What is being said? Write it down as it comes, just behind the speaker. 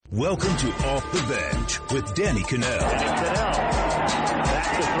Welcome to Off the Bench with Danny Cannell.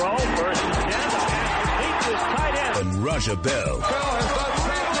 Back to throw, first and 10, the pass complete to his tight end. And Raja Bell. Bell has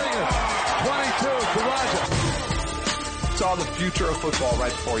done 22 to Raja. Saw the future of football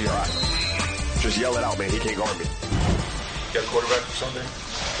right before your eyes. Just yell it out, man. He can't guard me. You got a quarterback for Sunday?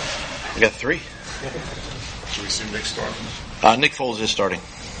 I got 3. Should we see Nick starting? Nick Foles is starting.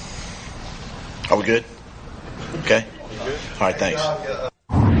 Are we good? Okay. Good? All right, thanks.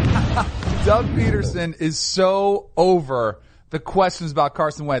 Doug Peterson is so over the questions about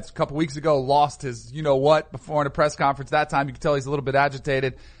Carson Wentz. A couple weeks ago, lost his you-know-what before in a press conference. That time, you could tell he's a little bit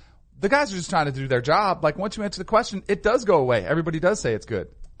agitated. The guys are just trying to do their job. Like, once you answer the question, it does go away. Everybody does say it's good.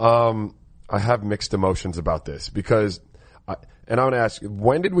 I have mixed emotions about this because, and I want to ask,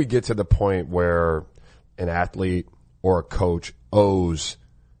 when did we get to the point where an athlete or a coach owes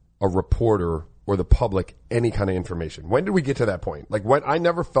a reporter or the public any kind of information? When did we get to that point? Like, when I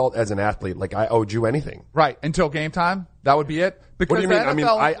never felt as an athlete like I owed you anything. Right. Until game time, that would be it. Because what do you mean? the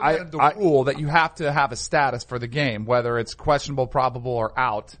NFL implemented the rule that you have to have a status for the game, whether it's questionable, probable, or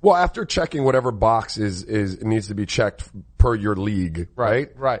out. Well, after checking whatever box needs to be checked per your league, right?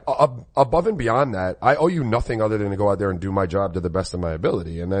 Right. Above and beyond that, I owe you nothing other than to go out there and do my job to the best of my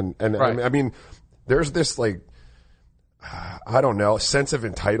ability. And then, right. I mean, there's this like, I don't know, sense of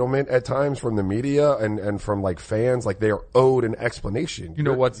entitlement at times from the media and from like fans, like they are owed an explanation. You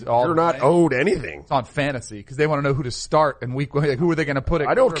know what's all? You're not owed anything. It's on fantasy because they want to know who to start in week. Like, who are they going to put it?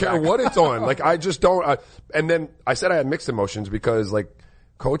 I don't care what it's on. Like, I just don't. And then I said I had mixed emotions because like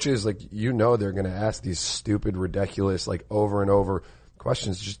coaches, like, they're going to ask these stupid, ridiculous, like over and over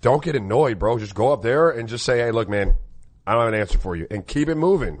questions. Just don't get annoyed, bro. Just go up there and just say, hey, look, man, I don't have an answer for you, and keep it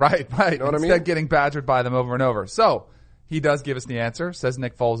moving. Right. You know what I mean? Instead, getting badgered by them over and over. So. He does give us the answer, says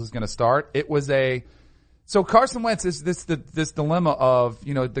Nick Foles is going to start. It was so Carson Wentz is this dilemma of,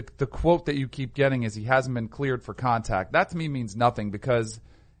 the quote that you keep getting is he hasn't been cleared for contact. That to me means nothing because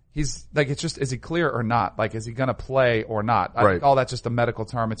he's like, it's just, is he clear or not? Like, is he going to play or not? I think all that's just a medical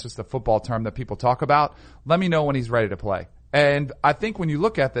term. It's just a football term that people talk about. Let me know when he's ready to play. And I think when you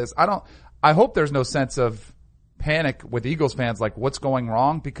look at this, I hope there's no sense of panic with Eagles fans like what's going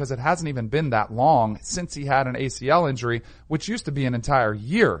wrong because it hasn't even been that long since he had an ACL injury, which used to be an entire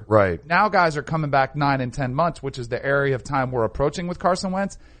year. Right. Now guys are coming back 9 and 10 months, which is the area of time we're approaching with Carson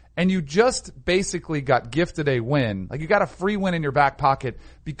Wentz. And you just basically got gifted a win. Like you got a free win in your back pocket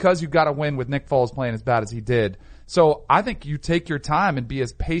because you got a win with Nick Foles playing as bad as he did. So I think you take your time and be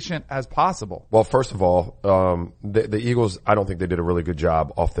as patient as possible. Well, first of all, the Eagles, I don't think they did a really good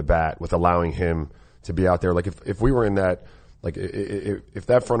job off the bat with allowing him to be out there. Like if we were in that, like if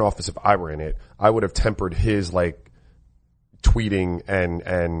that front office, if I were in it, I would have tempered his like tweeting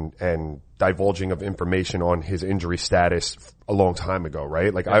and divulging of information on his injury status a long time ago,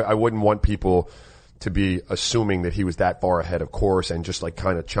 right? Like I wouldn't want people to be assuming that he was that far ahead of course and just like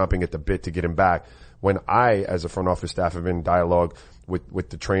kind of chomping at the bit to get him back. When I, as a front office staff, have been in dialogue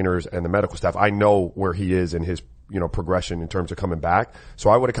with the trainers and the medical staff, I know where he is in his progression in terms of coming back. So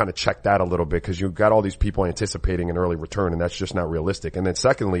I would have kind of checked that a little bit because you've got all these people anticipating an early return and that's just not realistic. And then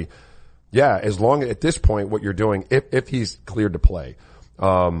secondly, yeah, as long at this point what you're doing, if he's cleared to play,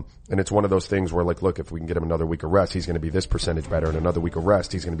 and it's one of those things where like, look, if we can get him another week of rest, he's going to be this percentage better, and another week of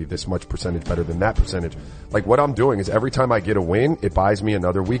rest, he's going to be this much percentage better than that percentage. Like what I'm doing is every time I get a win, it buys me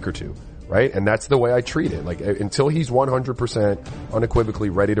another week or two. Right? And that's the way I treat it. Like until he's 100% unequivocally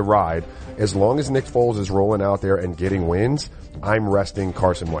ready to ride, as long as Nick Foles is rolling out there and getting wins, I'm resting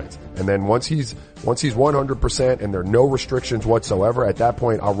Carson Wentz. And then once he's 100% and there are no restrictions whatsoever, at that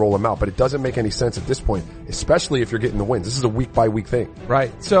point I'll roll him out. But it doesn't make any sense at this point, especially if you're getting the wins. This is a week by week thing.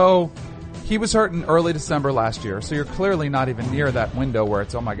 Right. So he was hurt in early December last year, so you're clearly not even near that window where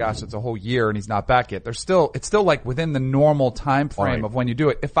it's, oh my gosh, it's a whole year and he's not back yet. It's still like within the normal time frame of when you do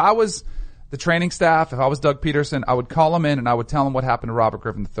it. If I was the training staff, if I was Doug Peterson, I would call him in and I would tell him what happened to Robert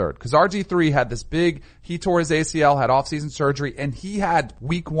Griffin III. Because RG3 had this he tore his ACL, had off-season surgery, and he had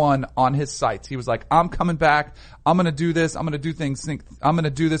week 1 on his sights. He was like, I'm coming back. I'm going to do this. I'm going to do things. I'm going to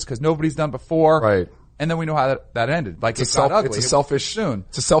do this because nobody's done before. Right. And then we know how that ended. Like it got ugly. It's a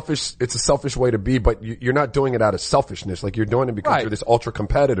selfish way to be, but you're not doing it out of selfishness. Like you're doing it because you're this ultra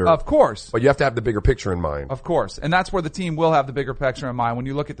competitor. Of course. But you have to have the bigger picture in mind. Of course. And that's where the team will have the bigger picture in mind. When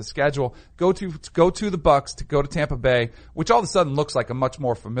you look at the schedule, go to the Bucks, to go to Tampa Bay, which all of a sudden looks like a much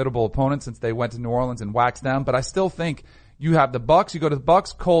more formidable opponent since they went to New Orleans and waxed them. But I still think you have the Bucks, you go to the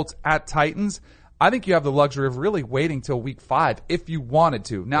Bucks, Colts, at Titans. I think you have the luxury of really waiting till week 5 if you wanted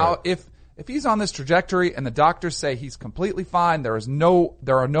to. Now, if he's on this trajectory and the doctors say he's completely fine, there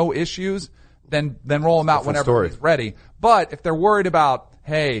are no issues, then roll him out whenever he's ready. But if they're worried about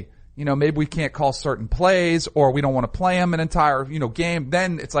hey, maybe we can't call certain plays or we don't want to play him an entire, game,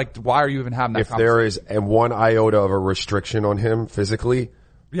 then it's like, why are you even having that conversation? If there is one iota of a restriction on him physically,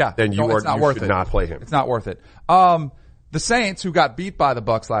 then you should not play him. It's not worth it. The Saints, who got beat by the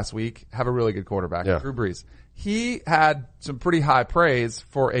Bucs last week, have a really good quarterback, Drew Brees. He had some pretty high praise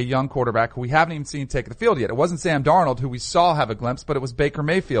for a young quarterback who we haven't even seen take the field yet. It wasn't Sam Darnold, who we saw have a glimpse, but it was Baker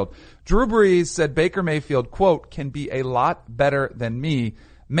Mayfield. Drew Brees said Baker Mayfield, quote, can be a lot better than me.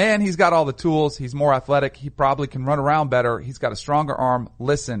 Man, he's got all the tools. He's more athletic. He probably can run around better. He's got a stronger arm.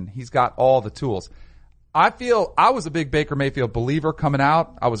 Listen, he's got all the tools. I was a big Baker Mayfield believer coming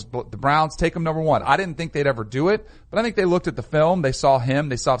out. The Browns take him number 1. I didn't think they'd ever do it, but I think they looked at the film. They saw him.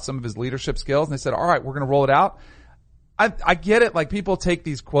 They saw some of his leadership skills and they said, all right, we're going to roll it out. I get it. Like, people take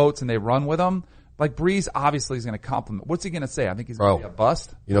these quotes and they run with them. Like, Brees obviously is going to compliment. What's he going to say? I think he's going to be a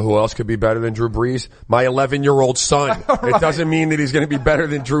bust. You know who else could be better than Drew Brees? My 11-year-old son. Right. It doesn't mean that he's going to be better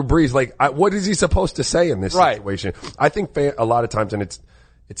than Drew Brees. Like, what is he supposed to say in this situation? I think a lot of times, and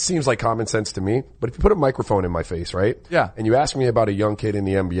it seems like common sense to me, but if you put a microphone in my face, right? Yeah. And you ask me about a young kid in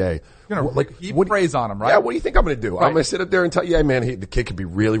the NBA. You're going to heap praise on him, right? Yeah, what do you think I'm going to do? Right. I'm going to sit up there and tell you, yeah, man, the kid could be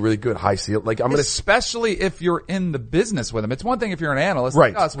really, really good, high ceiling. Like, especially if you're in the business with him. It's one thing if you're an analyst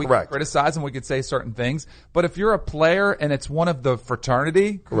like us, we can criticize and we could say certain things. But if you're a player and it's one of the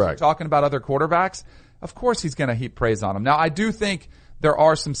fraternity, you're talking about other quarterbacks, of course he's going to heap praise on him. Now, I do think there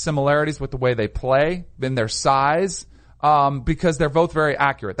are some similarities with the way they play in their size. Because they're both very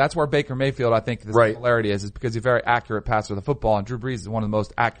accurate. That's where Baker Mayfield, I think, the similarity is because he's a very accurate passer of the football, and Drew Brees is one of the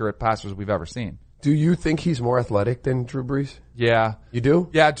most accurate passers we've ever seen. Do you think he's more athletic than Drew Brees? Yeah. You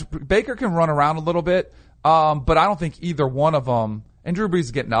do? Yeah, Baker can run around a little bit, but I don't think either one of them. And Drew Brees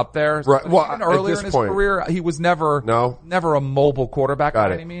is getting up there. Right. Well, earlier in his career, he was never a mobile quarterback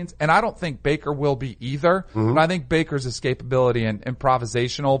by any means. And I don't think Baker will be either. Mm-hmm. But I think Baker's escapability and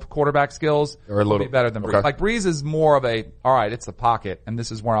improvisational quarterback skills will be better than Brees. Okay. Like, Brees is more of all right, it's the pocket, and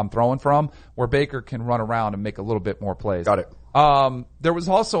this is where I'm throwing from, where Baker can run around and make a little bit more plays. Got it. There was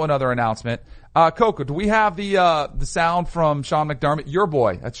also another announcement. Coco, do we have the sound from Sean McDermott? Your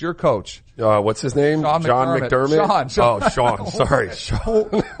boy. That's your coach. What's his name? John McDermott. Sean. Oh, Sean. Sorry.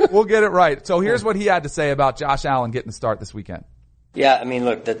 Sean. We'll get it right. So here's what he had to say about Josh Allen getting the start this weekend. Yeah, I mean,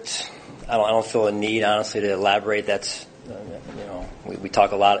 look, I don't feel a need, honestly, to elaborate. That's, we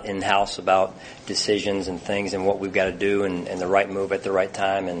talk a lot in-house about decisions and things and what we've got to do and the right move at the right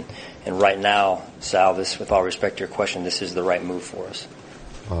time. And right now, Sal, with all respect to your question, this is the right move for us.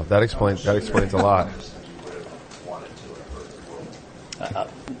 That explains a lot.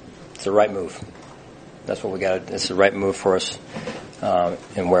 It's the right move. That's what we got. It's the right move for us,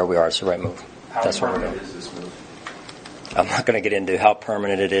 and where we are. It's the right move. That's what we're doing. I'm not going to get into how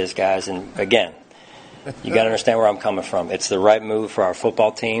permanent it is, guys. And again, you got to understand where I'm coming from. It's the right move for our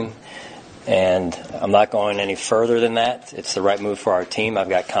football team, and I'm not going any further than that. It's the right move for our team. I've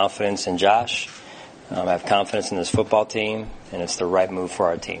got confidence in Josh. I have confidence in this football team, and it's the right move for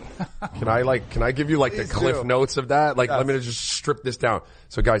our team. Can I give you the cliff notes of that? Let me just strip this down.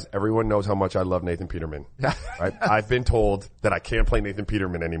 So guys, everyone knows how much I love Nathan Peterman. Right? I've been told that I can't play Nathan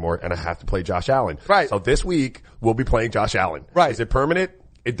Peterman anymore and I have to play Josh Allen. Right. So this week we'll be playing Josh Allen. Right. Is it permanent?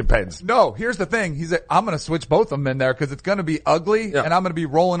 It depends. No, here's the thing. I'm going to switch both of them in there because it's going to be ugly and I'm going to be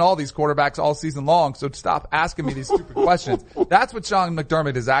rolling all these quarterbacks all season long. So stop asking me these stupid questions. That's what Sean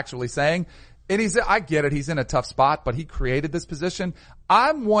McDermott is actually saying. And I get it. He's in a tough spot, but he created this position.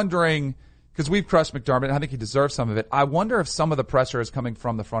 I'm wondering, because we've crushed McDermott, and I think he deserves some of it. I wonder if some of the pressure is coming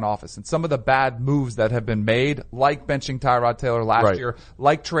from the front office and some of the bad moves that have been made, like benching Tyrod Taylor last year,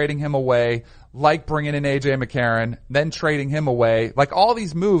 like trading him away, like bringing in A.J. McCarron, then trading him away. Like, all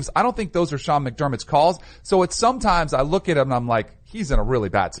these moves, I don't think those are Sean McDermott's calls. So sometimes I look at him and I'm like, he's in a really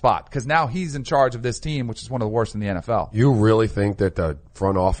bad spot because now he's in charge of this team, which is one of the worst in the NFL. You really think that the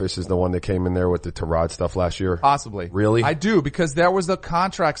front office is the one that came in there with the Tyrod stuff last year? Possibly. Really? I do, because there was a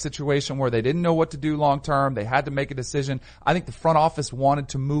contract situation where they didn't know what to do long term. They had to make a decision. I think the front office wanted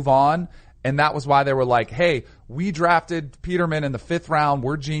to move on. And that was why they were like, hey, we drafted Peterman in the 5th round.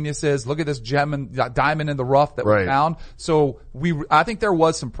 We're geniuses. Look at this diamond in the rough that we found. So I think there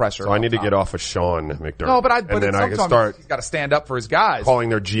was some pressure. So I need to get off of Sean McDermott. No, but then I can start. He's got to stand up for his guys. Calling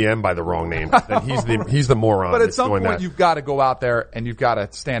their GM by the wrong name. Then he's the moron. But at some point, that. You've got to go out there and you've got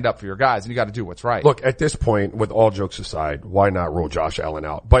to stand up for your guys and you got to do what's right. Look, at this point, with all jokes aside, why not roll Josh Allen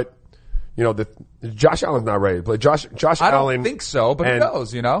out? But Josh Allen's not ready to play. Josh I Allen. don't think so, but who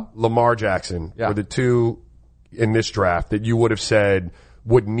knows, Lamar Jackson were the two in this draft that you would have said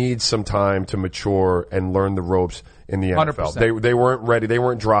would need some time to mature and learn the ropes in the NFL. 100%. They weren't ready. They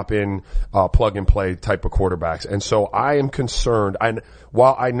weren't drop-in, plug-and-play type of quarterbacks. And so I am concerned. And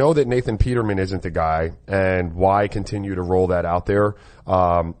while I know that Nathan Peterman isn't the guy, and why continue to roll that out there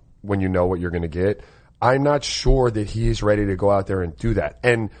when you know what you're going to get, I'm not sure that he's ready to go out there and do that.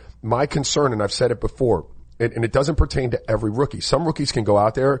 And my concern, and I've said it before, and it doesn't pertain to every rookie. Some rookies can go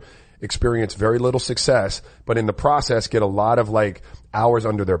out there, experience very little success, but in the process get a lot of like hours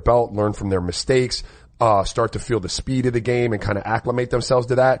under their belt, learn from their mistakes, start to feel the speed of the game and kind of acclimate themselves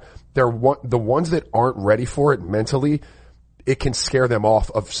to that. The ones that aren't ready for it mentally, it can scare them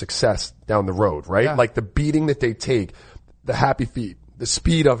off of success down the road, right? Yeah. Like the beating that they take, the happy feet, the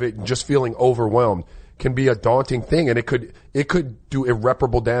speed of it, and just feeling overwhelmed can be a daunting thing, and it could do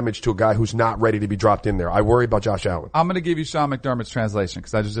irreparable damage to a guy who's not ready to be dropped in there. I worry about Josh Allen. I'm going to give you Sean McDermott's translation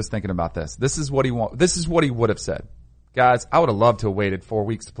because I was just thinking about this. This is what he would have said. Guys, I would have loved to have waited 4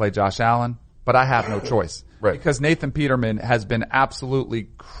 weeks to play Josh Allen, but I have no choice. Right. Because Nathan Peterman has been absolutely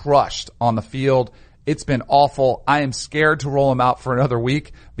crushed on the field. It's been awful. I am scared to roll him out for another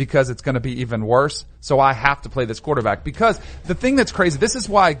week because it's going to be even worse. So I have to play this quarterback because the thing that's crazy, this is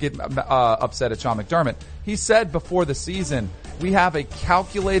why I get upset at Sean McDermott. He said before the season, we have a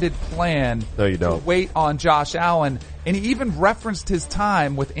calculated plan to wait on Josh Allen. And he even referenced his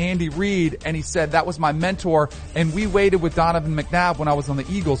time with Andy Reid, and he said that was my mentor, and we waited with Donovan McNabb when I was on the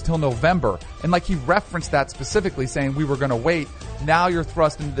Eagles till November. And like he referenced that specifically, saying we were going to wait. Now you're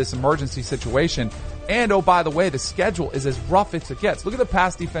thrust into this emergency situation. And oh, by the way, the schedule is as rough as it gets. Look at the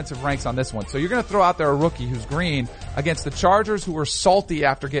past defensive ranks on this one. So you're going to throw out there a rookie who's green against the Chargers, who were salty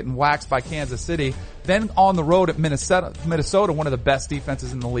after getting waxed by Kansas City. Then on the road at Minnesota, one of the best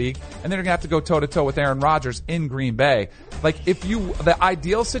defenses in the league. And then you're going to have to go toe-to-toe with Aaron Rodgers in Green Bay. Like, the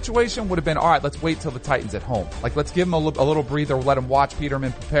ideal situation would have been, all right, let's wait till the Titans at home. Like, let's give them a little breather, let them watch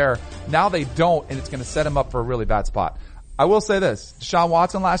Peterman prepare. Now they don't, and it's going to set him up for a really bad spot. I will say this. Deshaun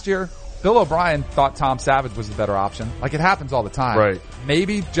Watson last year, Bill O'Brien thought Tom Savage was the better option. Like, it happens all the time. Right.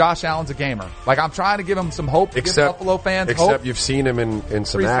 Maybe Josh Allen's a gamer. Like, I'm trying to give him some hope. Give Buffalo fans hope. Except you've seen him in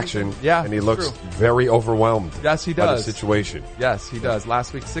some action. Yeah, and he looks very overwhelmed. Yes, he by does. the situation. Yes, he does.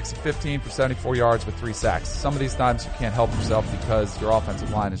 Last week, 6 of 15 for 74 yards with 3 sacks. Some of these times you can't help yourself because your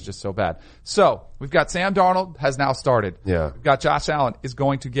offensive line is just so bad. So, we've got Sam Darnold has now started. Yeah. We've got Josh Allen is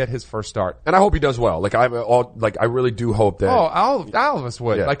going to get his first start. And I hope he does well. Like, I really do hope that. Oh, all of us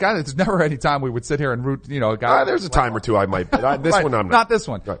would. Yeah. Like, there's never any time we would sit here and root, a guy. There's a time or two I might, but this right. one I'm not. Not this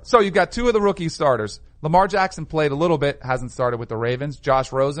one. Right. So you've got 2 of the rookie starters. Lamar Jackson played a little bit, hasn't started with the Ravens.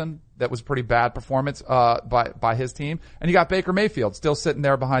 Josh Rosen, that was a pretty bad performance, by his team. And you got Baker Mayfield still sitting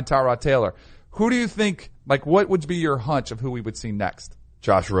there behind Tyrod Taylor. Who do you think, like, what would be your hunch of who we would see next?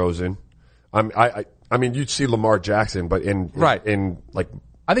 Josh Rosen. I mean, you'd see Lamar Jackson, but in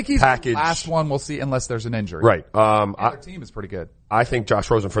I think he's package. the last one we'll see unless there's an injury. Right. Their team is pretty good. I think Josh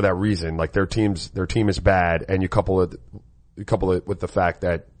Rosen for that reason, like their team is bad, and you couple it with the fact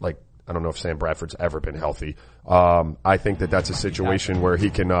that, like, I don't know if Sam Bradford's ever been healthy. I think that's a situation where he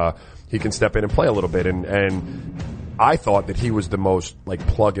can step in and play a little bit, and I thought that he was the most like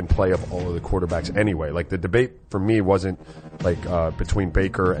plug and play of all of the quarterbacks anyway. Like the debate for me wasn't like between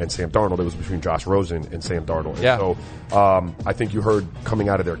Baker and Sam Darnold, it was between Josh Rosen and Sam Darnold. Yeah. And so I think you heard coming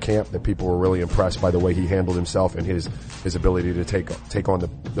out of their camp that people were really impressed by the way he handled himself and his ability to take on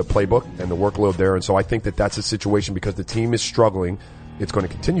the playbook and the workload there. And so I think that's a situation because the team is struggling. It's going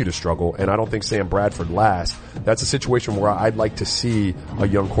to continue to struggle, and I don't think Sam Bradford lasts. That's a situation where I'd like to see a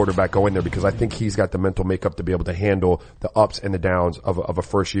young quarterback go in there because I think he's got the mental makeup to be able to handle the ups and the downs of a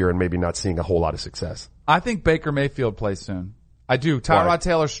first year and maybe not seeing a whole lot of success. I think Baker Mayfield plays soon. I do. Tyrod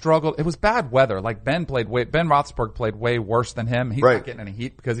Taylor struggled. It was bad weather. Like Ben Roethlisberger played way worse than him. He's not getting any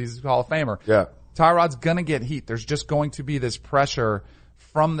heat because he's a Hall of Famer. Yeah. Tyrod's gonna get heat. There's just going to be this pressure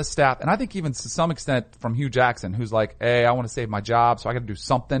from the staff, and I think even to some extent from Hugh Jackson, who's like, hey, I want to save my job, so I got to do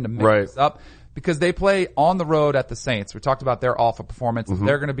something to make this up. Because they play on the road at the Saints. We talked about their awful performance. Mm-hmm.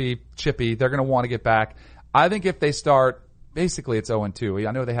 They're going to be chippy. They're going to want to get back. I think if they start, basically it's 0-2.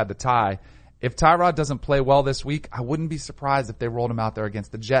 I know they had the tie. If Tyrod doesn't play well this week, I wouldn't be surprised if they rolled him out there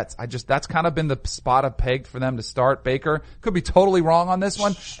against the Jets. That's kind of been the spot I've pegged for them to start. Baker could be totally wrong on this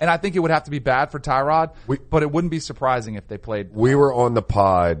one, and I think it would have to be bad for Tyrod, but it wouldn't be surprising if they played. We were on the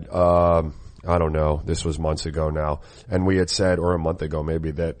pod, I don't know, this was months ago now, and we had said, or a month ago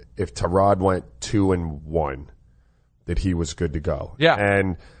maybe, that if Tyrod went 2-1, that he was good to go. Yeah.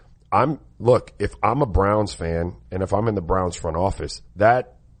 And if I'm a Browns fan, and if I'm in the Browns front office,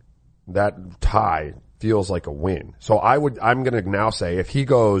 that tie feels like a win. So I'm going to now say if he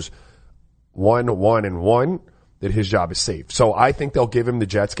goes 1-1-1, that his job is safe. So I think they'll give him the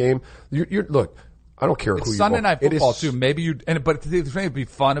Jets game. Look, I don't care It's who you Sunday are. Night Football too. Maybe you, but the thing would be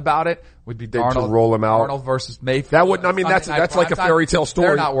fun about it would be Darnold, to roll him out. Darnold versus Mayfield. That would, I mean, that's like a fairy tale story.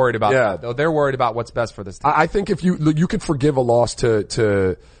 They're not worried about that though. They're worried about what's best for this team. I think if you could forgive a loss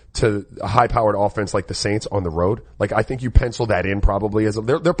to a high-powered offense like the Saints on the road. Like, I think you pencil that in probably as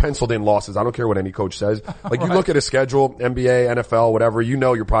they're penciled in losses. I don't care what any coach says. Like, you look at a schedule, NBA, NFL, whatever, you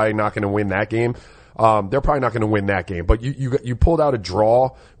know you're probably not going to win that game. They're probably not going to win that game, but you pulled out a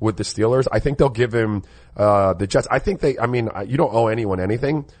draw with the Steelers. I think they'll give him, the Jets. I think you don't owe anyone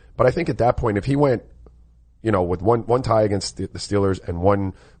anything, but I think at that point, if he went, with one tie against the Steelers and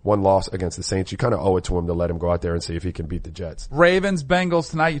one loss against the Saints, you kind of owe it to him to let him go out there and see if he can beat the Jets. Ravens,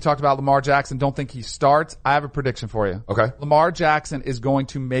 Bengals tonight. You talked about Lamar Jackson. Don't think he starts. I have a prediction for you. Okay. Lamar Jackson is going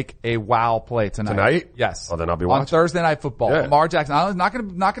to make a wow play tonight. Tonight? Yes. Oh, then I'll be watching. On Thursday Night Football. Yeah. Lamar Jackson. I'm not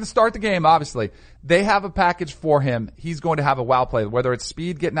going to start the game, obviously. They have a package for him. He's going to have a wow play, whether it's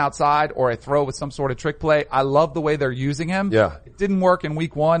speed getting outside or a throw with some sort of trick play. I love the way they're using him. Yeah. It didn't work in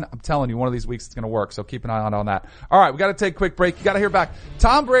week 1. I'm telling you, one of these weeks it's going to work. So keep an eye on that. All right. We got to take a quick break. You got to hear back.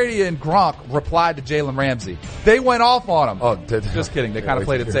 Tom Brady and Gronk replied to Jalen Ramsey. They went off on him. Oh, did they? Just kidding. They kind of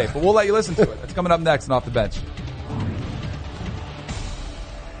played it safe, but we'll let you listen to it. It's coming up next and Off the Bench.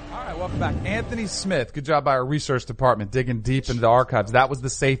 All right, welcome back. Anthony Smith. Good job by our research department digging deep into the archives. That was the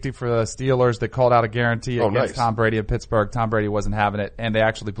safety for the Steelers that called out a guarantee against Tom Brady in Pittsburgh. Tom Brady wasn't having it, and they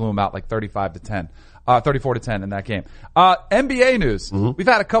actually blew him out like 34-10 in that game. NBA news. Mm-hmm. We've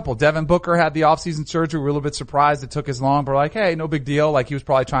had a couple. Devin Booker had the offseason surgery. We're a little bit surprised it took as long, but we're like, hey, no big deal. Like he was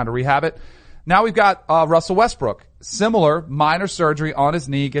probably trying to rehab it. Now we've got Russell Westbrook. Similar minor surgery on his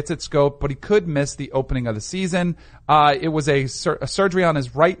knee, gets it scoped, but he could miss the opening of the season. It was a surgery on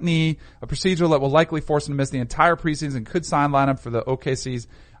his right knee, a procedure that will likely force him to miss the entire preseason, could sideline him for the OKC's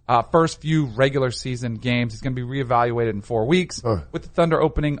first few regular season games. He's going to be reevaluated in 4 weeks, with the Thunder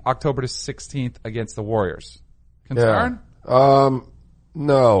opening October 16th against the Warriors. Concern? Yeah.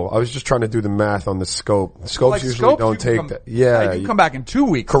 No, I was just trying to do the math on the scope. Scopes usually don't take that. Yeah. You come back in 2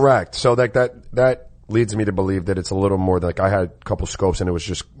 weeks. Correct. So that leads me to believe that it's a little more like I had a couple scopes and it was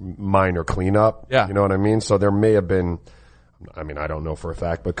just minor cleanup. Yeah. You know what I mean? So there may have been, I don't know for a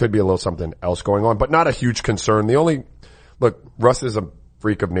fact, but could be a little something else going on, but not a huge concern. Look, Russ is a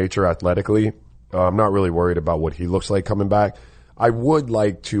freak of nature athletically. I'm not really worried about what he looks like coming back. I would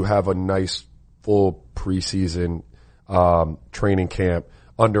like to have a nice full preseason training camp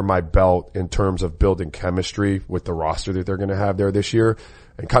under my belt in terms of building chemistry with the roster that they're going to have there this year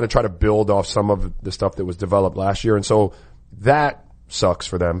and kind of try to build off some of the stuff that was developed last year. And so that sucks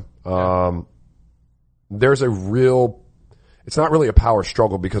for them. It's not really a power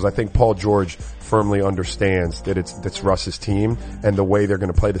struggle because I think Paul George firmly understands that it's Russ's team and the way they're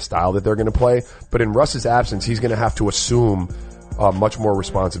going to play, the style that they're going to play. But in Russ's absence, he's going to have to assume much more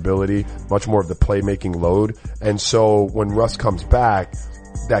responsibility, much more of the playmaking load. And so when Russ comes back,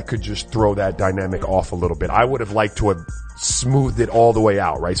 that could just throw that dynamic off a little bit. I would have liked to have smoothed it all the way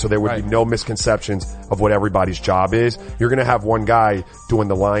out, right? So there would be no misconceptions of what everybody's job is. You're going to have one guy doing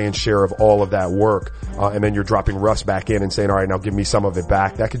the lion's share of all of that work, and then you're dropping Russ back in and saying, all right, now give me some of it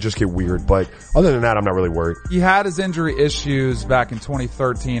back. That could just get weird. But other than that, I'm not really worried. He had his injury issues back in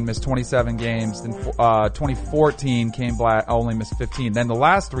 2013, missed 27 games. Then 2014 came back, only missed 15. Then the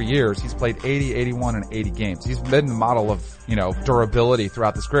last 3 years, he's played 80, 81, and 80 games. He's been the model of, durability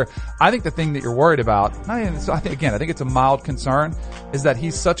throughout his career. I think the thing that you're worried about, I think it's a mild concern, is that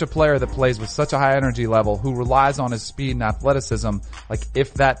he's such a player that plays with such a high energy level who relies on his speed and athleticism. Like,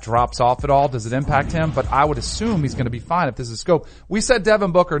 if that drops off at all, does it impact him? But I would assume he's going to be fine if this is a scope. We said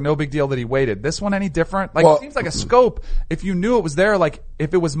Devin Booker, no big deal that he waited. This one any different? Like, it seems like a scope. If you knew it was there, like,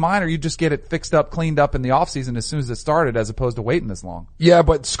 if it was minor, you'd just get it fixed up, cleaned up in the offseason as soon as it started, as opposed to waiting this long. Yeah,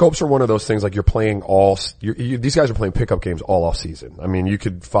 but scopes are one of those things, like you're playing these guys are playing pickup games all off season. I mean, you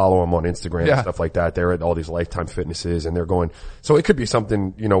could follow them on Instagram and stuff like that. They're at all these Lifetime Fitnesses and they're going, so it could be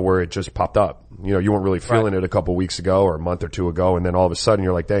something, where it just popped up. You weren't really feeling it a couple weeks ago or a month or two ago. And then all of a sudden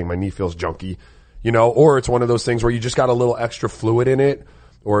you're like, dang, my knee feels junky, or it's one of those things where you just got a little extra fluid in it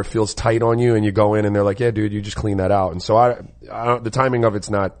or it feels tight on you and you go in and they're like, yeah, dude, you just clean that out. And so the timing of it's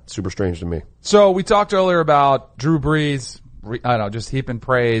not super strange to me. So we talked earlier about Drew Brees, just heaping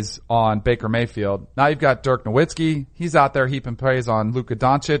praise on Baker Mayfield. Now you've got Dirk Nowitzki. He's out there heaping praise on Luka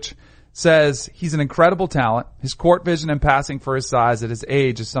Doncic. Says he's an incredible talent. His court vision and passing for his size at his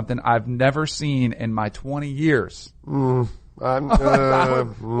age is something I've never seen in my 20 years. Like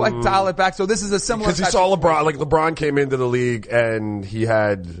dial it back. So this is a similar. Because he saw LeBron. Like LeBron came into the league and he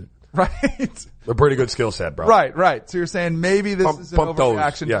had Right. A pretty good skill set, bro. Right. So you're saying maybe this is an pump those,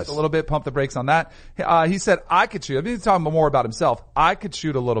 overreaction yes. just a little bit, pump the brakes on that. He said, I could shoot. I mean, he's talking more about himself. I could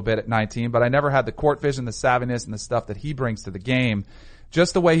shoot a little bit at 19, but I never had the court vision, the savviness, and the stuff that he brings to the game.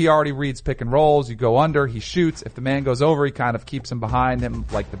 Just the way he already reads pick and rolls. You go under, he shoots. If the man goes over, he kind of keeps him behind him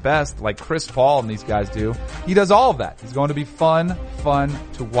like the best, like Chris Paul and these guys do. He does all of that. He's going to be fun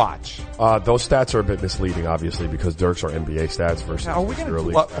to watch. Those stats are a bit misleading, obviously, because Dirk's are NBA stats versus Are we going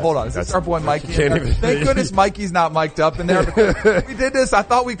EuroLeague to stats. hold on? Is this our boy Mikey? Can't even, Thank goodness Mikey's not mic'd up in there. Because we did this. I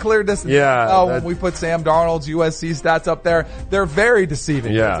thought we cleared this. When we put Sam Darnold's USC stats up there, they're very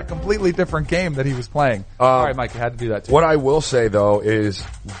deceiving. Yeah. It's a completely different game that he was playing. All right, Mikey, had to do that too. What I will say though is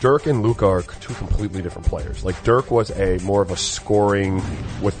Dirk and Luka are two completely different players. Like Dirk was more of a scoring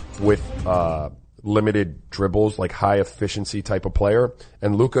with limited dribbles, like high efficiency type of player,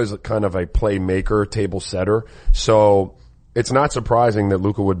 and Luka's kind of a playmaker, table setter. So it's not surprising that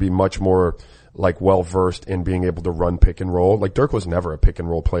Luka would be much more like well versed in being able to run pick and roll. Like Dirk was never a pick and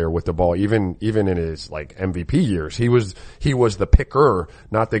roll player with the ball, even in his like MVP years. He was the picker,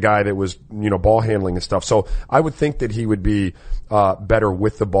 not the guy that was, ball handling and stuff. So I would think that he would be better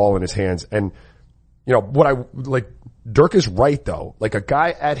with the ball in his hands. And Dirk is right though. Like a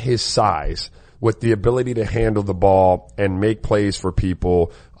guy at his size with the ability to handle the ball and make plays for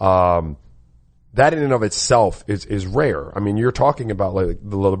people, that in and of itself is rare. I mean, you're talking about like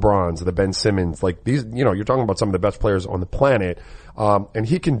the LeBrons, the Ben Simmons, like these, you're talking about some of the best players on the planet. And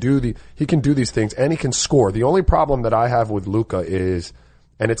he can do these things and he can score. The only problem that I have with Luka is,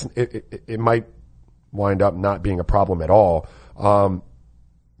 and it might wind up not being a problem at all.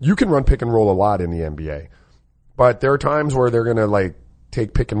 You can run pick and roll a lot in the NBA, but there are times where they're going to like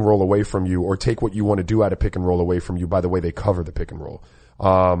take pick and roll away from you or take what you want to do out of pick and roll away from you by the way they cover the pick and roll.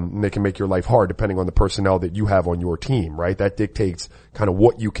 They can make your life hard depending on the personnel that you have on your team, right? That dictates kind of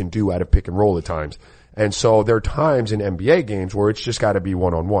what you can do out of pick and roll at times. And so there are times in NBA games where it's just got to be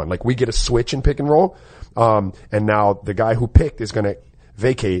one-on-one. Like we get a switch in pick and roll, and now the guy who picked is going to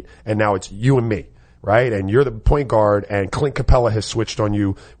vacate, and now it's you and me, right? And you're the point guard, and Clint Capella has switched on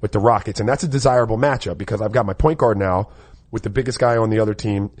you with the Rockets, and that's a desirable matchup because I've got my point guard now with the biggest guy on the other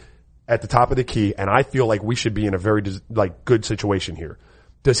team at the top of the key, and I feel like we should be in a very good situation here.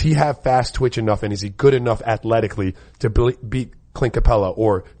 Does he have fast twitch enough, and is he good enough athletically to beat Clint Capella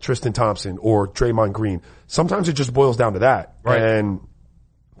or Tristan Thompson or Draymond Green? Sometimes it just boils down to that. Right. And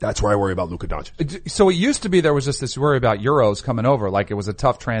that's where I worry about Luka Doncic. So it used to be there was just this worry about Euros coming over. Like it was a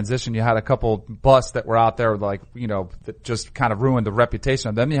tough transition. You had a couple busts that were out there like, that just kind of ruined the reputation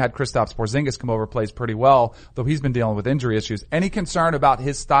of them. You had Kristaps Porzingis come over, plays pretty well, though he's been dealing with injury issues. Any concern about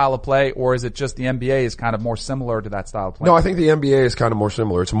his style of play, or is it just the NBA is kind of more similar to that style of play? No, I think the NBA is kind of more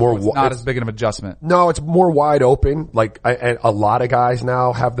similar. It's more, it's not as big of an adjustment. No, it's more wide open. And a lot of guys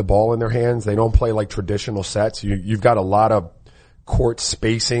now have the ball in their hands. They don't play like traditional sets. You've got a lot of court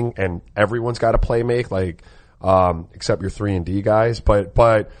spacing and everyone's got to play make, except your 3-and-D guys.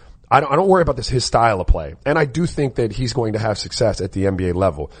 But I don't worry about his style of play. And I do think that he's going to have success at the NBA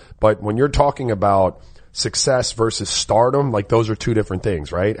level. But when you're talking about success versus stardom, like those are two different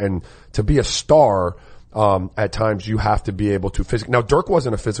things, right? And to be a star, at times you have to be able to now Dirk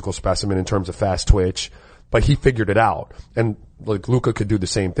wasn't a physical specimen in terms of fast twitch, but he figured it out. And like Luka could do the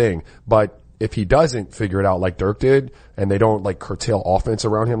same thing. But if he doesn't figure it out like Dirk did, and they don't like curtail offense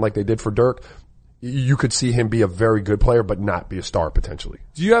around him like they did for Dirk, you could see him be a very good player, but not be a star potentially.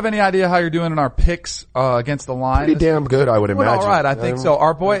 Do you have any idea how you're doing in our picks, against the line? Pretty damn good, I would imagine. All right, I think so.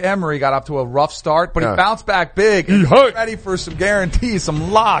 Our boy Emery got off to a rough start, but he bounced back big. And he's ready for some guarantees,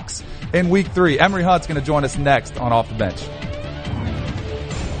 some locks in week 3. Emery Hunt's going to join us next on Off the Bench.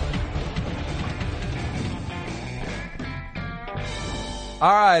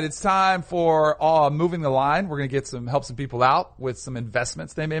 All right, it's time for moving the line. We're going to get help some people out with some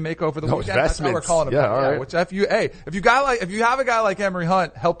investments they may make over the weekend. Investments. That's how we're calling them. Yeah, all right. Which if you have a guy like Emery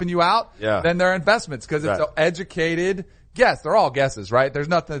Hunt helping you out, then they're investments because it's an educated guess. They're all guesses, right? There's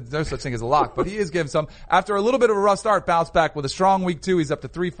such thing as a lock, but he is giving some. After a little bit of a rough start, bounce back with a strong week 2. He's up to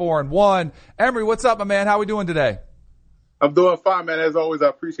 3-4-1. Emery, what's up, my man? How we doing today? I'm doing fine, man. As always, I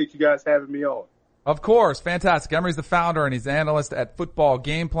appreciate you guys having me on. Of course. Fantastic. Emery's the founder and he's the analyst at Football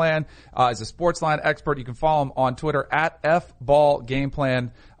Game Plan. He's a sports line expert. You can follow him on Twitter at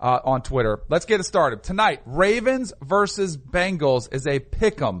FBallGamePlan, on Twitter. Let's get it started. Tonight, Ravens versus Bengals is a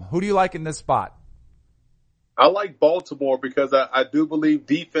pick'em. Who do you like in this spot? I like Baltimore because I do believe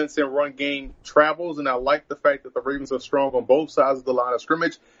defense and run game travels, and I like the fact that the Ravens are strong on both sides of the line of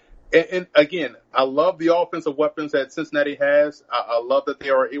scrimmage. And again, I love the offensive weapons that Cincinnati has. I love that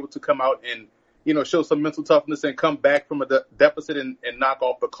they are able to come out show some mental toughness and come back from a deficit and knock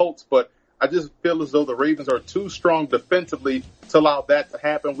off the Colts. But I just feel as though the Ravens are too strong defensively to allow that to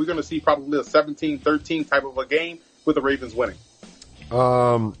happen. We're going to see probably a 17-13 type of a game with the Ravens winning.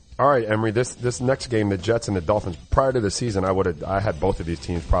 All right, Emery, this next game, the Jets and the Dolphins, prior to the season, I had both of these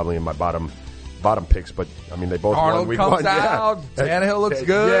teams probably in my bottom picks, but I mean, they both Arnold won week comes one. out. Yeah. Tannehill looks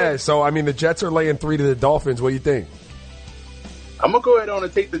good. Yeah, so I mean, the Jets are laying 3 to the Dolphins. What do you think? I'm going to go ahead on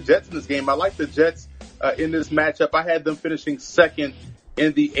and take the Jets in this game. I like the Jets in this matchup. I had them finishing second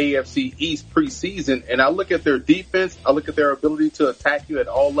in the AFC East preseason, and I look at their defense. I look at their ability to attack you at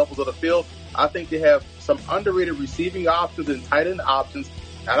all levels of the field. I think they have some underrated receiving options and tight end options.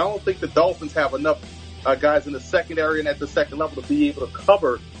 I don't think the Dolphins have enough guys in the secondary and at the second level to be able to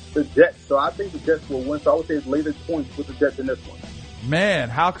cover the Jets. So I think the Jets will win. So I would say later points with the Jets in this one. Man,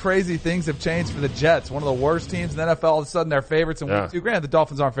 how crazy things have changed for the Jets. One of the worst teams in the NFL. All of a sudden, they're favorites in week 2. Granted, the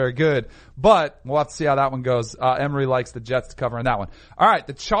Dolphins aren't very good, but we'll have to see how that one goes. Emery likes the Jets to cover in that one. All right,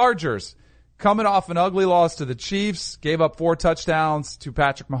 the Chargers coming off an ugly loss to the Chiefs, gave up 4 touchdowns to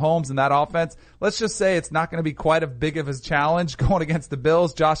Patrick Mahomes in that offense. Let's just say it's not going to be quite as big of a challenge going against the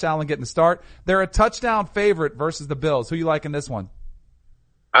Bills. Josh Allen getting the start. They're a touchdown favorite versus the Bills. Who you like in this one?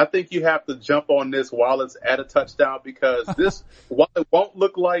 I think you have to jump on this while it's at a touchdown because this, while it won't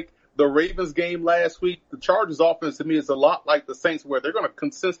look like the Ravens game last week, the Chargers offense to me is a lot like the Saints where they're going to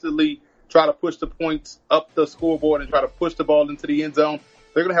consistently try to push the points up the scoreboard and try to push the ball into the end zone.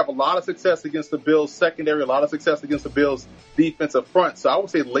 They're going to have a lot of success against the Bills secondary, a lot of success against the Bills defensive front. So I would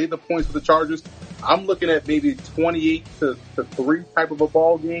say lay the points for the Chargers. I'm looking at maybe 28-3 type of a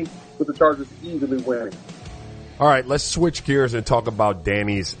ball game with the Chargers easily winning. All right, let's switch gears and talk about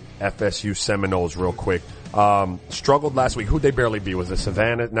Danny's FSU Seminoles real quick. Struggled last week. Who'd they barely beat? Was it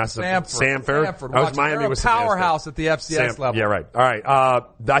Savannah? Not Samford. That was Miami. They're a powerhouse at the FCS level. Yeah, right. All right.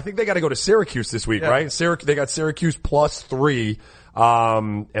 I think they got to go to Syracuse this week, right? They got Syracuse +3.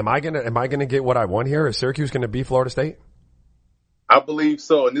 Am I gonna get what I want here? Is Syracuse gonna beat Florida State? I believe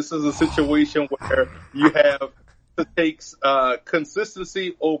so. And this is a situation where you have to take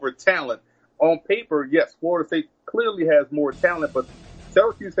consistency over talent. On paper, yes, Florida State clearly has more talent, but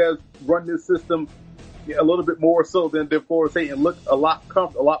Syracuse has run this system a little bit more so than Florida State and looked a lot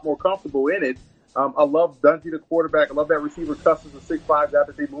more comfortable in it. I love Dungy, the quarterback. I love that receiver Custis, the 6'5" guy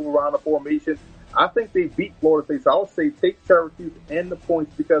that they move around the formation. I think they beat Florida State, so I would say take Syracuse and the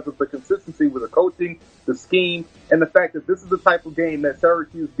points because of the consistency with the coaching, the scheme, and the fact that this is the type of game that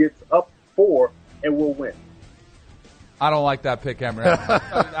Syracuse gets up for and will win. I don't like that pick, Emery.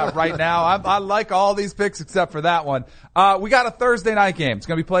 Right now, I like all these picks except for that one. We got a Thursday night game. It's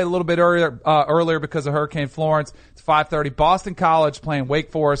going to be played a little bit earlier because of Hurricane Florence. It's 5:30. Boston College playing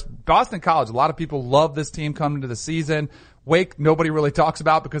Wake Forest. Boston College, a lot of people love this team coming into the season. Wake, nobody really talks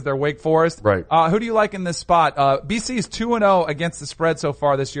about because they're Wake Forest. Right. Who do you like in this spot? BC is 2-0 against the spread so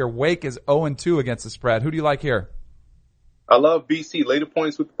far this year. Wake is 0-2 against the spread. Who do you like here? I love BC later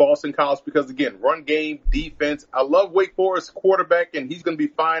points with Boston College because, again, run game, defense. I love Wake Forest quarterback, and he's going to be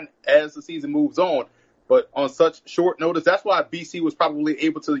fine as the season moves on. But on such short notice, that's why BC was probably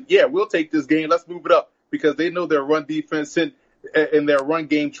able to, we'll take this game. Let's move it up because they know their run defense and their run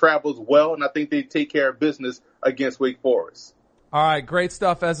game travels well, and I think they take care of business against Wake Forest. All right, great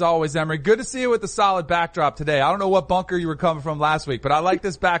stuff as always, Emery. Good to see you with the solid backdrop today. I don't know what bunker you were coming from last week, but I like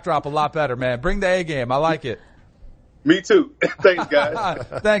this backdrop a lot better, man. Bring the A game. I like it. Me too. Thanks, guys.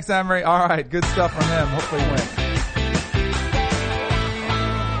 Thanks, Emery. All right, good stuff from him. Hopefully he wins.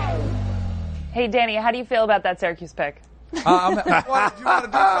 Hey, Danny, how do you feel about that Syracuse pick? Do you want to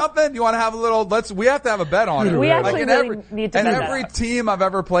do something? You want to have a little? We have to have a bet on it. We actually really need to. And every team I've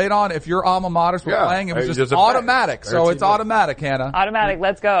ever played on, if your alma maters were playing, it was just automatic. So it's automatic, Hannah. Automatic.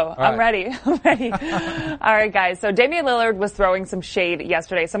 Let's go. Right. I'm ready. I'm ready. All right, guys. So Damian Lillard was throwing some shade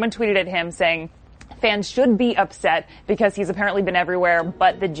yesterday. Someone tweeted at him saying fans should be upset because he's apparently been everywhere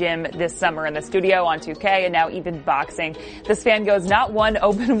but the gym this summer, in the studio, on 2K, and now even boxing. This fan goes, not one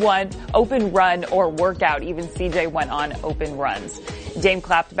open run or workout. Even CJ went on open runs. Dame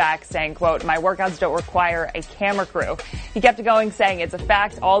clapped back saying, quote, my workouts don't require a camera crew. He kept going saying, it's a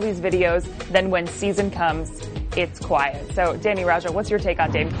fact, all these videos, then when season comes, it's quiet. So, Danny Raja, what's your take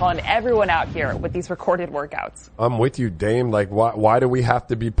on Dame calling everyone out here with these recorded workouts? I'm with you, Dame. Like, why do we have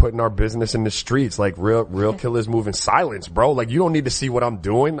to be putting our business in the streets? Like, real killers move in silence, bro. Like, you don't need to see what I'm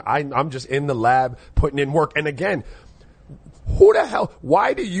doing. I'm just in the lab putting in work. And again, who the hell,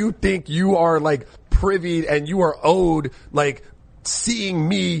 why do you think you are, like, privy and you are owed, like, seeing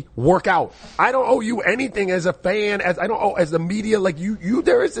me work out. I don't owe you anything as a fan, as the media, like you,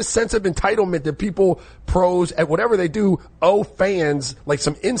 there is this sense of entitlement that people, pros, at whatever they do, owe fans like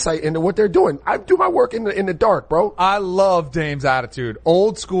some insight into what they're doing. I do my work in the dark, bro. I love Dame's attitude.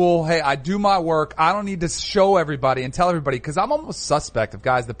 Old school. Hey, I do my work. I don't need to show everybody and tell everybody, because I'm almost suspect of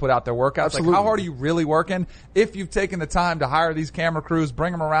guys that put out their workouts. Absolutely. Like, how hard are you really working? If you've taken the time to hire these camera crews,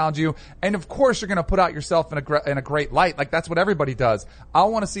 bring them around you, and of course you're going to put out yourself in a great light. Like, that's what everybody does. I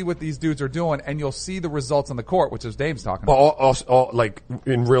want to see what these dudes are doing, and you'll see the results on the court, which is Dame's talking about. Well, like,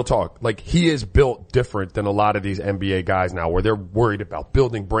 in real talk, like, he is built different than a lot of these NBA guys now, where they're worried about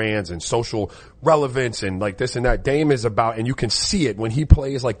building brands and social relevance and like this and that. Dame is about, and you can see it when he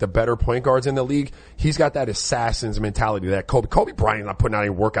plays like the better point guards in the league. He's got that assassin's mentality that Kobe Bryant's not putting out any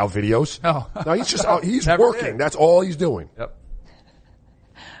workout videos. No, he's just out, he's working. Did. That's all he's doing. Yep.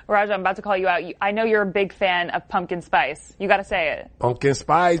 Raja, I'm about to call you out. I know you're a big fan of pumpkin spice. You got to say it. Pumpkin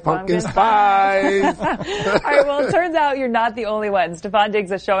spice. All right, well, it turns out you're not the only one. Stephon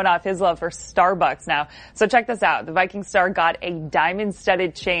Diggs is showing off his love for Starbucks now. So check this out. The Viking star got a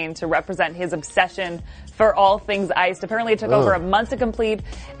diamond-studded chain to represent his obsession for all things iced. Apparently it took over a month to complete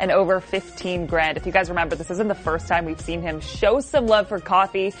and over $15,000. If you guys remember, this isn't the first time we've seen him show some love for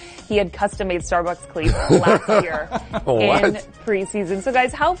coffee. He had custom-made Starbucks cleats last year in preseason. So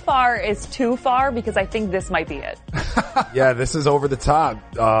guys, how far is too far? Because I think this might be it. Yeah, this is over the top.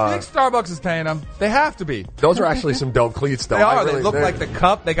 I think Starbucks is paying them. They have to be. Those are actually some dope cleats, though. They are. They look like the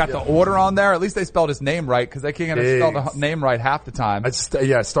cup. They got the order on there. At least they spelled his name right, because they can't spell the name right half the time.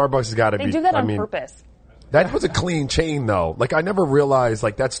 Starbucks has got to be. They do that on purpose. That was a clean chain, though. Like, I never realized,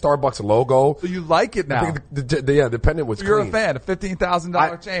 like, that Starbucks logo. So you like it now? The pendant was You're clean. a fan of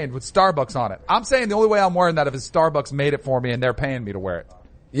 $15,000 chain with Starbucks on it. I'm saying the only way I'm wearing that is if Starbucks made it for me and they're paying me to wear it.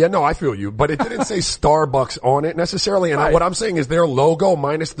 Yeah, no, I feel you, but it didn't say Starbucks on it necessarily. And what I'm saying is their logo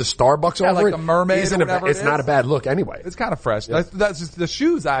minus the Starbucks over like it. The mermaid or whatever it's not a bad look anyway. It's kind of fresh. Yeah. That's just the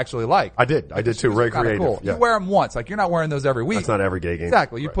shoes I actually like. I did too. Very creative. Cool. Yeah. You wear them once. Like, you're not wearing those every week. That's not every gay game.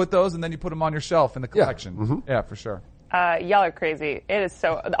 Exactly. You put those and then you put them on your shelf in the collection. Yeah, yeah, for sure. Y'all are crazy. It is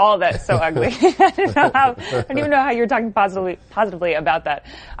all of that is so ugly. I don't even know how you're talking positively about that.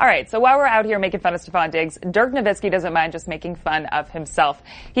 All right. So while we're out here making fun of Stephon Diggs, Dirk Nowitzki doesn't mind just making fun of himself.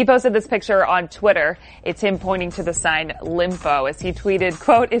 He posted this picture on Twitter. It's him pointing to the sign Lympho as he tweeted,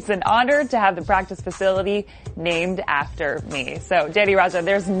 quote, "It's an honor to have the practice facility named after me." So, JD Raja,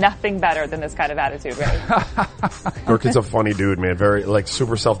 there's nothing better than this kind of attitude, right? Dirk is a funny dude, man. Very, like,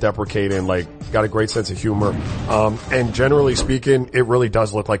 super self-deprecating, like, got a great sense of humor. And generally speaking, it really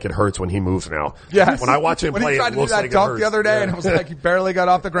does look like it hurts when he moves now. Yes. When I watch him play, it looks like it hurts. When he tried to do that dunk the other day, and it was like he barely got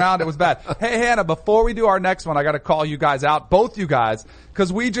off the ground. It was bad. Hey, Hannah, before we do our next one, I got to call you guys out, both you guys,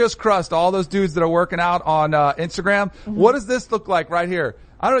 because we just crushed all those dudes that are working out on Instagram. Mm-hmm. What does this look like right here?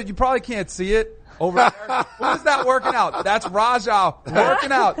 I don't know. You probably can't see it. Over there. What is that working out? That's Raja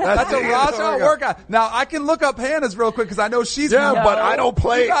working out. That's a Raja workout. Now, I can look up Hannah's real quick because I know she's but I don't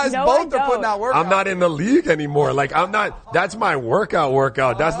play. You guys both are putting out workouts. I'm not in the league anymore. Like, I'm not. That's my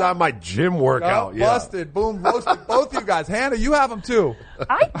workout. That's not my gym workout. Busted. Boom. Roasted. Both you guys. Hannah, you have them too.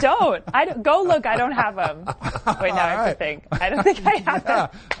 I don't. Go look. I don't have them. Wait, now I have to think. I don't think I have them.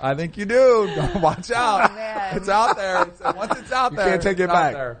 I think you do. Watch out. Oh, man. It's out there. Once it's out there, you can't take it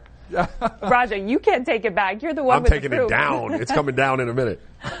back. Yeah. Raja, you can't take it back. You're the one I'm with taking the proof. it down. It's coming down in a minute.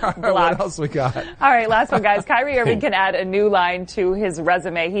 What else we got? All right, last one, guys. Kyrie Irving can add a new line to his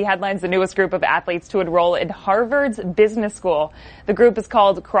resume. He headlines the newest group of athletes to enroll in Harvard's business school. The group is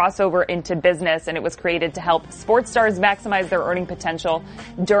called Crossover into Business, and it was created to help sports stars maximize their earning potential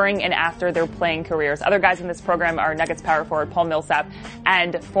during and after their playing careers. Other guys in this program are Nuggets power forward Paul Millsap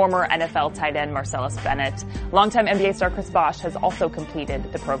and former NFL tight end Marcellus Bennett. Longtime NBA star Chris Bosh has also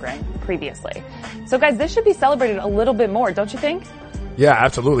completed the program previously. So, guys, this should be celebrated a little bit more, don't you think? Yeah,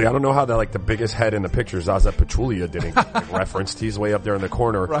 absolutely. I don't know how the biggest head in the picture, Zaza Pachulia, didn't get referenced. He's way up there in the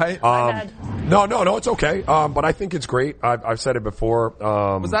corner. Right. No, it's okay. But I think it's great. I've said it before.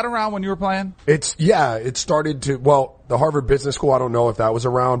 Was that around when you were playing? It started to, the Harvard Business School, I don't know if that was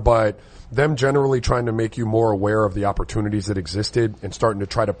around, but them generally trying to make you more aware of the opportunities that existed and starting to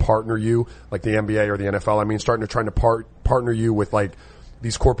try to partner you, like the NBA or the NFL. I mean, starting to try to partner you with like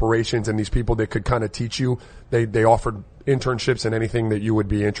these corporations and these people that could kind of teach you. They offered internships and anything that you would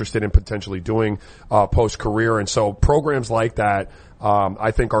be interested in potentially doing post-career. And so programs like that, I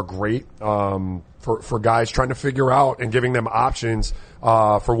think are great for guys trying to figure out and giving them options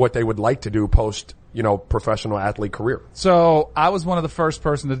for what they would like to do post professional athlete career. So I was one of the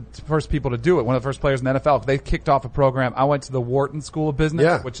first people to do it. One of the first players in the NFL. They kicked off a program. I went to the Wharton School of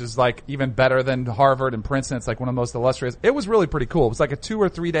Business, which is like even better than Harvard and Princeton. It's like one of the most illustrious. It was really pretty cool. It was like a 2 or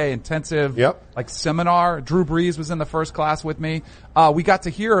 3 day intensive, like seminar. Drew Brees was in the first class with me. We got to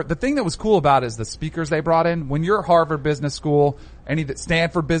hear, the thing that was cool about it is the speakers they brought in. When you're Harvard Business School, any that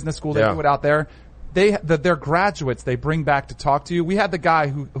Stanford Business School, they do it out there. Their graduates they bring back to talk to you. We had the guy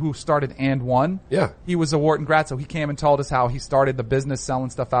who started And One. Yeah. He was a Wharton grad, so he came and told us how he started the business selling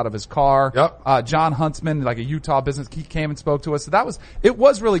stuff out of his car. Yep. John Huntsman, like a Utah business, he came and spoke to us. So it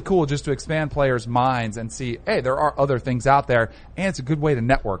was really cool just to expand players' minds and see, hey, there are other things out there, and it's a good way to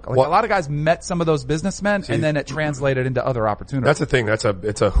network. Like a lot of guys met some of those businessmen, and then it translated into other opportunities. That's the thing.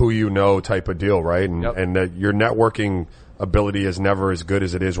 It's a who you know type of deal, right? And your networking ability is never as good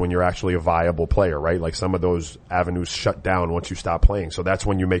as it is when you're actually a viable player, right? Like some of those avenues shut down once you stop playing. So that's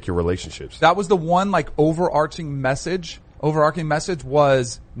when you make your relationships. That was the one like overarching message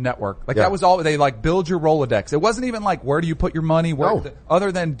was network. Like that was all, they like build your Rolodex. It wasn't even like where do you put your money,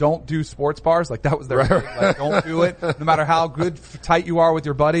 other than don't do sports bars. Like that was their thing. Like don't do it. No matter how good, tight you are with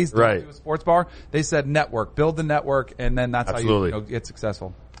your buddies, don't do a sports bar. They said network, build the network, and then that's how you get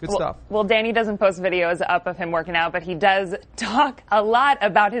successful. Good stuff. Well, Danny doesn't post videos up of him working out, but he does talk a lot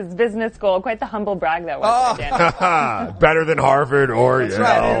about his business school. Quite the humble brag that was for Danny. Better than Harvard or,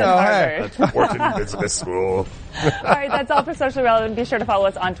 Harvard. Wharton Business School. All right, that's all for Socially Relevant. Be sure to follow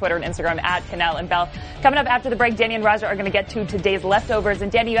us on Twitter and Instagram at Cannell and Bell. Coming up after the break, Danny and Raja are going to get to today's leftovers.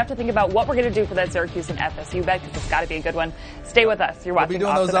 And Danny, you have to think about what we're going to do for that Syracuse and FSU bet because it's got to be a good one. Stay with us. You're watching. We'll be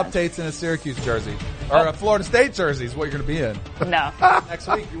doing those updates in a Syracuse jersey or a Florida State jersey is what you're going to be in. No. Next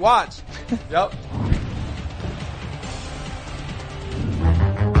week, you watch. Yep.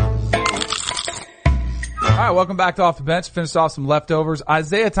 All right, welcome back to Off the Bench. Finished off some leftovers.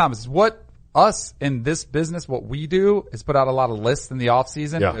 Isaiah Thomas, what us in this business, what we do is put out a lot of lists in the off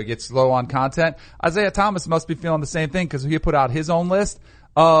season. It gets slow on content. Isaiah Thomas must be feeling the same thing because he put out his own list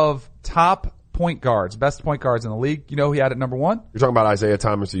of top point guards, best point guards in the league. You know who he had at number 1? You're talking about Isaiah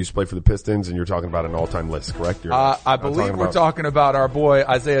Thomas who used to play for the Pistons, and you're talking about an all-time list, correct? I believe we're talking about our boy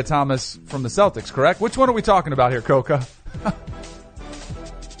Isaiah Thomas from the Celtics, correct? Which one are we talking about here, Coca?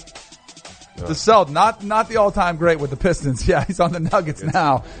 The Celtics, not the all-time great with the Pistons. Yeah, he's on the Nuggets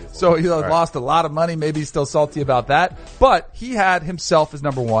now. So he lost a lot of money. Maybe he's still salty about that. But he had himself as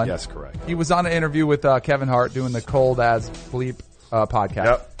number 1. Yes, correct. He was on an interview with Kevin Hart doing the Cold as Bleep podcast.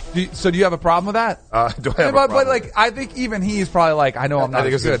 Yep. So do you have a problem with that? Do I have a problem? But like, I think even he's probably like, I know I'm not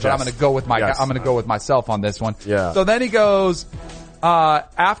as good, but I'm going to go with I'm going to go with myself on this one. Yeah. So then he goes,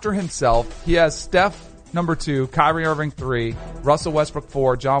 after himself, he has Steph number 2, Kyrie Irving 3, Russell Westbrook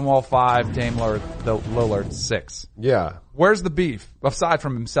 4, John Wall 5, Dame Lillard 6. Yeah. Where's the beef aside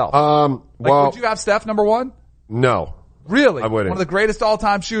from himself? Would you have Steph number 1? No. Really? I wouldn't. One of the greatest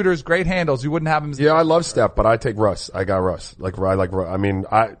all-time shooters, great handles. You wouldn't have him as I love Steph, but I take Russ. I got Russ.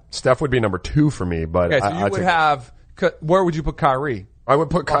 Steph would be number 2 for me, but okay, so you would have, where would you put Kyrie? I would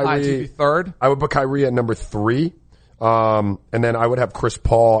put Kyrie third. I would put Kyrie at number 3. And then I would have Chris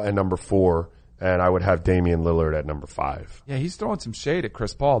Paul at number 4. And I would have Damian Lillard at number 5. Yeah, he's throwing some shade at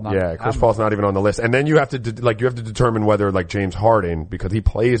Chris Paul. Chris Paul's not even on the list. And then you have to determine whether like James Harden, because he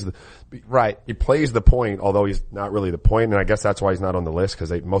plays he plays the point, although he's not really the point. And I guess that's why he's not on the list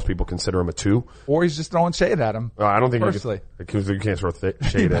because most people consider him a 2. Or he's just throwing shade at him. I don't think personally. You can't throw shade you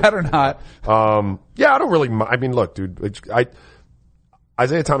at him. Better not. I don't really. I mean, look, dude.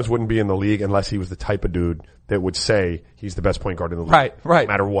 Isaiah Thomas wouldn't be in the league unless he was the type of dude that would say he's the best point guard in the league. Right.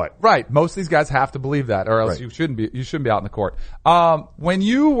 No matter what. Right. Most of these guys have to believe that or else you shouldn't be out in the court. When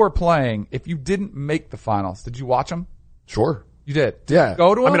you were playing, if you didn't make the finals, did you watch them? Sure. You did? Yeah. You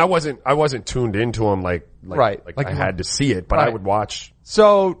go to them? I mean, I wasn't tuned into them like I had to see it, but I would watch.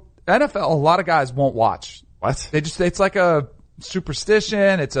 So NFL, a lot of guys won't watch. What? It's like a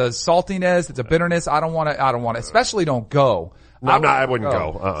superstition. It's a saltiness. It's a bitterness. I don't want to, especially don't go. No, I wouldn't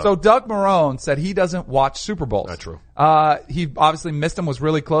go. So Doug Marrone said he doesn't watch Super Bowls. Not true. He obviously missed them, was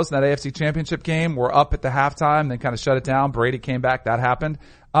really close in that AFC Championship game. We're up at the halftime, then kind of shut it down. Brady came back. That happened.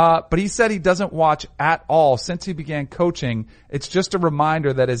 But he said he doesn't watch at all since he began coaching. It's just a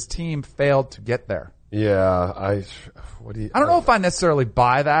reminder that his team failed to get there. Yeah, I don't know if I necessarily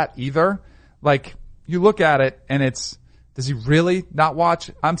buy that either. Like, you look at it and does he really not watch?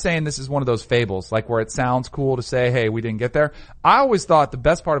 I'm saying this is one of those fables, like where it sounds cool to say, hey, we didn't get there. I always thought the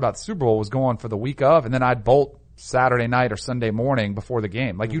best part about the Super Bowl was going for the week of, and then I'd bolt Saturday night or Sunday morning before the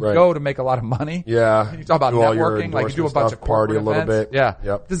game. Like you'd Right. go to make a lot of money. Yeah. You talk about Do all your networking, like you do a endorsement bunch stuff, of party a corporate little events. bit. Yeah.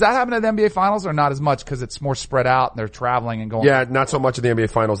 Yep. Does that happen at the NBA Finals or not as much because it's more spread out and they're traveling and going? Yeah, not so much at the NBA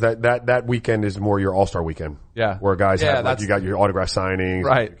Finals. That weekend is more your All-Star weekend. Yeah. Where guys have, like, that's- you got your autograph signings.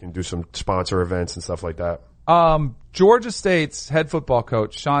 Right. You can do some sponsor events and stuff like that. Georgia State's head football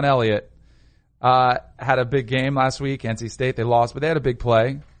coach, Sean Elliott, had a big game last week. NC State, they lost, but they had a big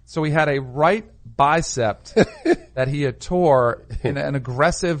play. So he had a right bicep that he had tore in an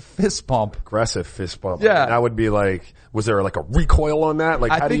aggressive fist bump. Aggressive fist bump. Yeah. That would be like, was there like a recoil on that?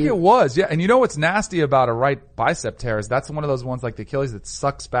 Like, I think it was, yeah. And you know what's nasty about a right bicep tear is that's one of those ones like the Achilles that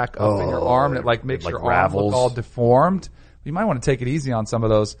sucks back up in your arm and it like makes like your arm look ravels. all deformed. You might want to take it easy on some of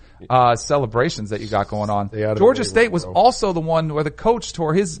those celebrations that you got going on. oughta Georgia really State want was to go. also the one where the coach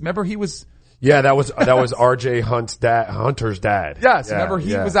tore his. Remember, he was. Yeah, that was RJ Hunter's dad. Yes, Yeah, remember he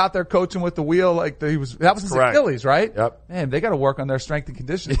yeah. was out there coaching with the wheel that was his correct. Achilles, right? Yep. Man, they got to work on their strength and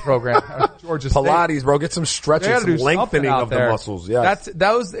conditioning program. Georgia State. Pilates, bro. Get some They stretching, gotta some do something lengthening out of the there. muscles. Yes.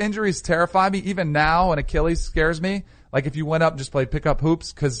 Those injuries terrify me. Even now, an Achilles scares me. Like if you went up and just played pickup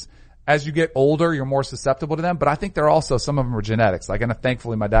hoops, because as you get older, you're more susceptible to them. But I think they're also, some of them are genetics. Like, and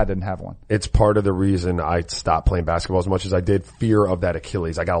thankfully my dad didn't have one. It's part of the reason I stopped playing basketball as much as I did. Fear of that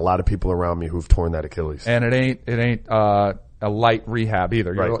Achilles. I got a lot of people around me who've torn that Achilles. And it ain't a light rehab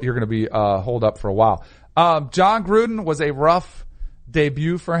either. Right. You're going to be holed up for a while. John Gruden was a rough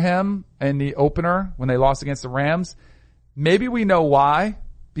debut for him in the opener when they lost against the Rams. Maybe we know why,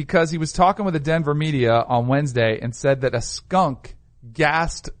 because he was talking with the Denver media on Wednesday and said that a skunk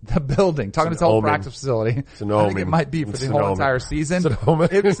gassed the building, talking to his whole omen. practice facility. It's an I think omen. it might be for It's the an whole omen. entire season. It's an omen.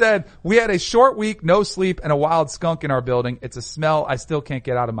 It said, we had a short week, no sleep, and a wild skunk in our building. It's a smell I still can't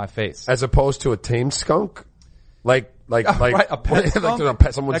get out of my face. As opposed to a tame skunk? Like, Right, a pet like skunk there's a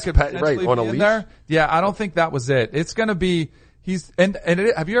pet, someone's that could pet, right, potentially on a be in leash. there. Yeah, I don't think that was it. It's going to be,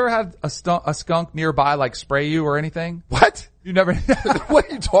 have you ever had a skunk nearby like spray you or anything? What? You never. What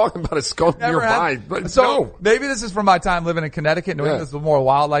are you talking about? A skunk Never nearby? had- But so no. maybe this is from my time living in Connecticut. New England's more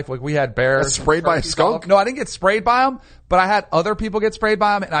wildlife. Like we had bears. Got sprayed by a turkeys, all skunk? over. No, I didn't get sprayed by them, but I had other people get sprayed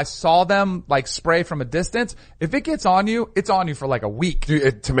by them, and I saw them like spray from a distance. If it gets on you, it's on you for like a week.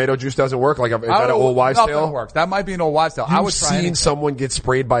 Tomato juice doesn't work? Like, is I that don't an know, old wives' nothing tale? works. That might be an old wives' tale. I You've was seen someone get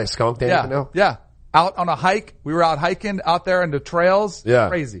sprayed by a skunk, Dan? Yeah, You know? yeah. Out on a hike. We were out hiking out there in the trails. Yeah.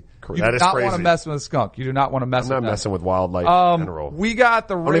 Crazy. You That do is not want to crazy. mess with a skunk. You do not want to mess I'm with not them. messing with wildlife in general. We got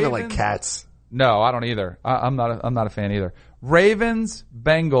the I don't Ravens. even like cats. No, I don't either. I'm not a fan either. Ravens,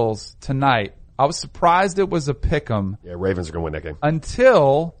 Bengals tonight. I was surprised it was a pick'em Yeah, Ravens are going to win that game.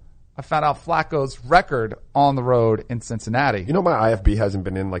 until I found out Flacco's record on the road in Cincinnati. You know my IFB hasn't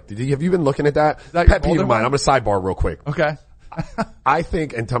been in, like, have you been looking at that? that your Pet peeve older of mine. one? I'm going to sidebar real quick. Okay. I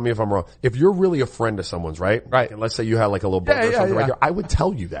think, and tell me if I'm wrong, if you're really a friend of someone's, right? Right. And let's say you had like a little bug Yeah, or yeah, something yeah. right here, I would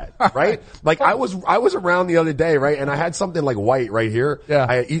tell you that, right? Like I was around the other day, right? And I had something like white right here. Yeah.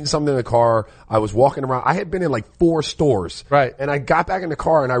 I had eaten something in the car. I was walking around. I had been in like 4 stores. Right. And I got back in the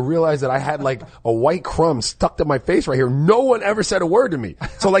car and I realized that I had like a white crumb stuck to my face right here. No one ever said a word to me.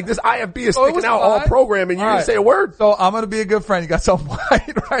 So like this IFB is Oh, it sticking was out all fine. program and you All didn't right. say a word. So I'm going to be a good friend. You got some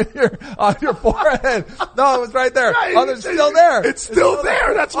white right here on your forehead. No, it was right there. Right. Oh, it's still there. It's still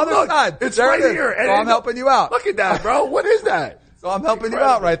there. That's what Other look. side. It's There right it is. here. So I'm helping you out. Look at that, bro. What is that? So I'm helping you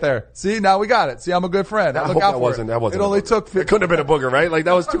out right there. See, now we got it. See, I'm a good friend. I Look hope out that for wasn't. it. That wasn't. It a only booger. took. It couldn't have been a booger, right? Like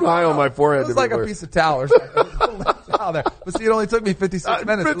that was too high on my forehead. It was to be like a booger. piece of towel or something. Towel there. But see, it only took me 56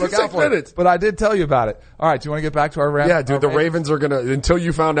 minutes to look 56 out for minutes. it. But I did tell you about it. All right, do you want to get back to our Rams? Yeah, dude. The Ravens are gonna until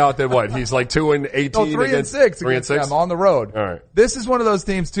you found out that what he's like 2-18. No, 3-6 against against them on the road. All right. This is one of those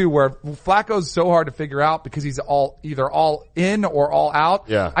teams too where Flacco's so hard to figure out because he's either all in or all out.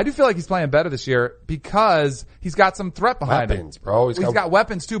 Yeah. I do feel like he's playing better this year because he's got some threat behind Weapons, him. bro. He's got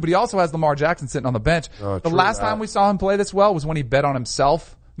weapons too, but he also has Lamar Jackson sitting on the bench. Oh, the true last that. time we saw him play this well was when he bet on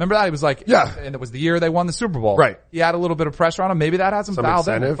himself. Remember that? He was like, Yeah. and it was the year they won the Super Bowl. Right. He had a little bit of pressure on him. Maybe that has him Some dialed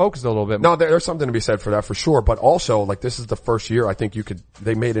in incentive. and focused a little bit No, more. there's something to be said for that for sure. But also, like, this is the first year I think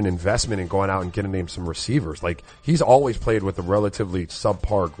they made an investment in going out and getting him some receivers. Like, he's always played with a relatively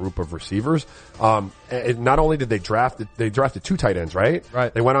subpar group of receivers. And not only did they drafted 2 tight ends, right?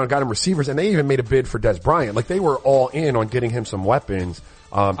 Right. They went out and got him receivers and they even made a bid for Des Bryant. Like, they were all in on getting him some weapons.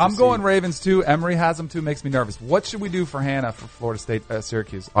 I'm going Ravens too. Emery has them too. Makes me nervous. What should we do for Hannah for Florida State,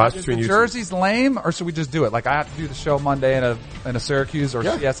 Syracuse? That's Is between the you two. jerseys lame, or should we just do it? Like I have to do the show Monday in a Syracuse, or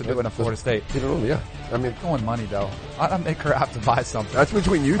Yeah. she has to do it in a Florida State. You know, yeah. I mean, Going money though. I'll make her have to buy something. that's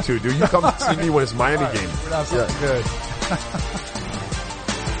between you two, dude. You come see me when it's Miami game. We're not something good.